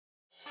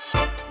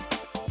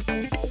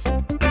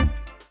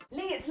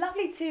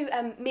lovely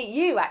to meet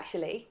you,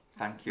 actually.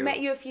 Thank you. Met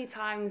you a few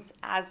times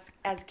as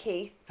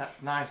Keith.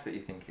 That's nice that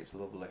you think it's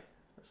lovely.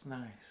 That's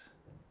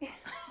nice.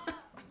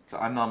 So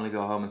I normally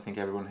go home and think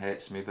everyone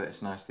hates me, but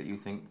it's nice that you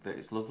think that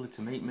it's lovely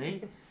to meet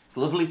me. It's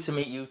lovely to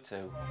meet you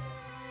too.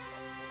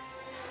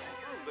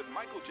 That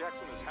Michael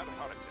Jackson has had a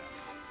heart attack.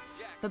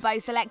 For Bo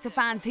Selecta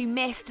fans who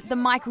missed the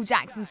Michael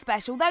Jackson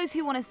special, those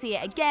who want to see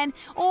it again,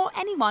 or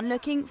anyone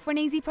looking for an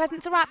easy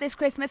present to wrap this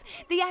Christmas,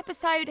 the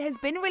episode has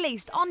been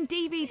released on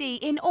DVD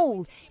in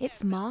all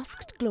its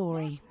masked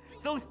glory.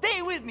 So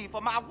stay with me for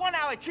my 1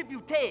 hour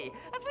tribute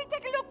as we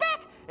take a look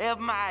back at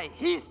my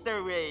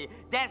history.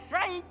 That's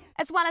right.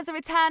 As well as a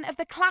return of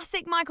the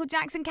classic Michael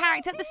Jackson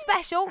character, the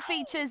special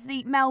features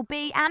the Mel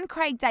B and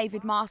Craig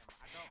David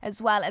masks,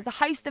 as well as a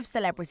host of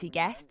celebrity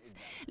guests.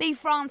 Leigh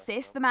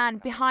Francis, the man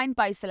behind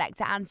Bo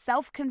Selecta and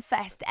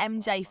self-confessed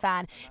MJ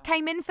fan,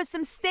 came in for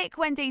some stick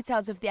when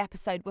details of the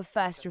episode were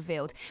first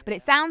revealed, but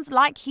it sounds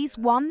like he's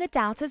won the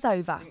doubters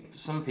over.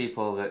 Some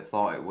people that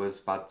thought it was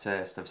bad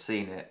taste have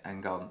seen it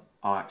and gone,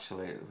 oh,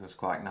 actually, it was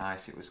quite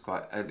nice. It was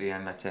quite. At the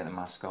end, I take the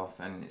mask off,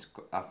 and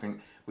I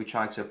think we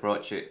try to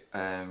approach it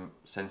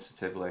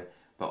sensitively,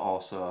 but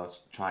also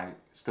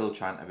still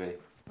trying to be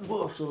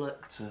Bo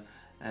Selecta.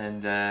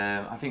 And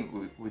I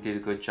think we did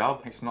a good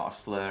job. It's not a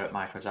slur at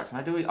Michael Jackson.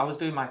 I was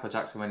doing Michael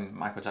Jackson when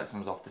Michael Jackson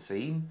was off the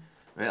scene.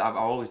 I've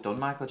always done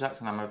Michael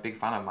Jackson. I'm a big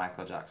fan of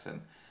Michael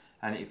Jackson,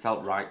 and it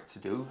felt right to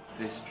do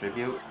this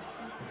tribute.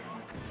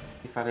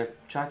 If I'd have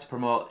tried to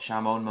promote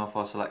Sharmone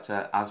Mofo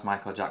Selecta as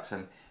Michael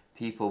Jackson,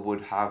 people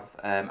would have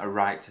a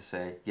right to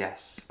say,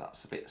 yes,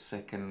 that's a bit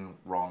sick and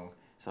wrong.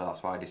 So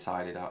that's why I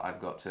decided I've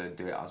got to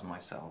do it as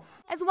myself.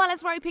 As well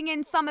as roping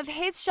in some of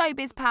his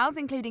showbiz pals,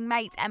 including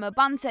mate Emma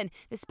Bunton,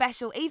 the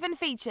special even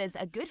features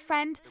a good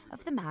friend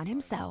of the man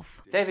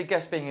himself. David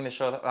Guest being in the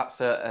show, that's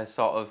a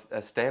sort of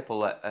a staple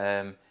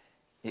that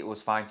it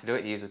was fine to do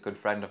it. He's a good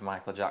friend of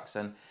Michael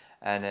Jackson.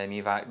 And he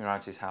invited me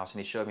around to his house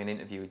and he showed me an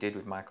interview he did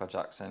with Michael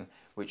Jackson,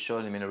 which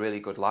showed him in a really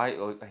good light.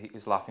 He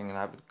was laughing and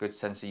had a good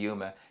sense of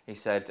humour. He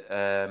said,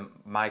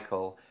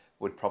 Michael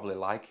would probably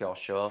like your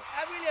show.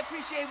 I really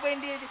appreciate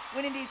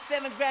winning these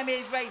 7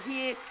 Grammys right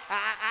here.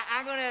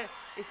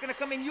 It's gonna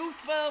come in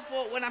useful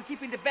for when I'm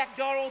keeping the back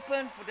door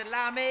open for the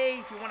lame,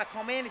 if you want to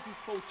come in, if you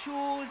so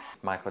choose.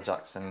 Michael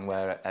Jackson,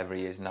 wherever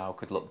he is now,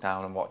 could look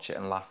down and watch it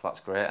and laugh. That's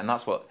great. And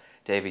that's what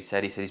David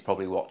said. He said he's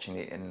probably watching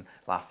it and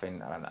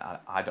laughing. And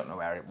I don't know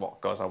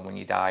what goes on when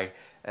you die,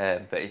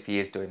 but if he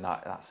is doing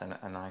that, that's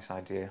a nice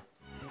idea.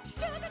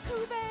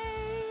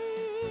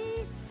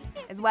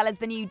 As well as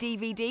the new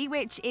DVD,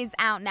 which is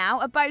out now,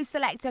 a Bo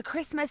Selecta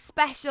Christmas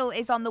special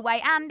is on the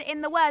way, and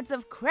in the words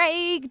of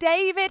Craig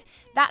David,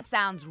 that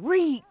sounds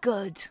really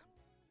good.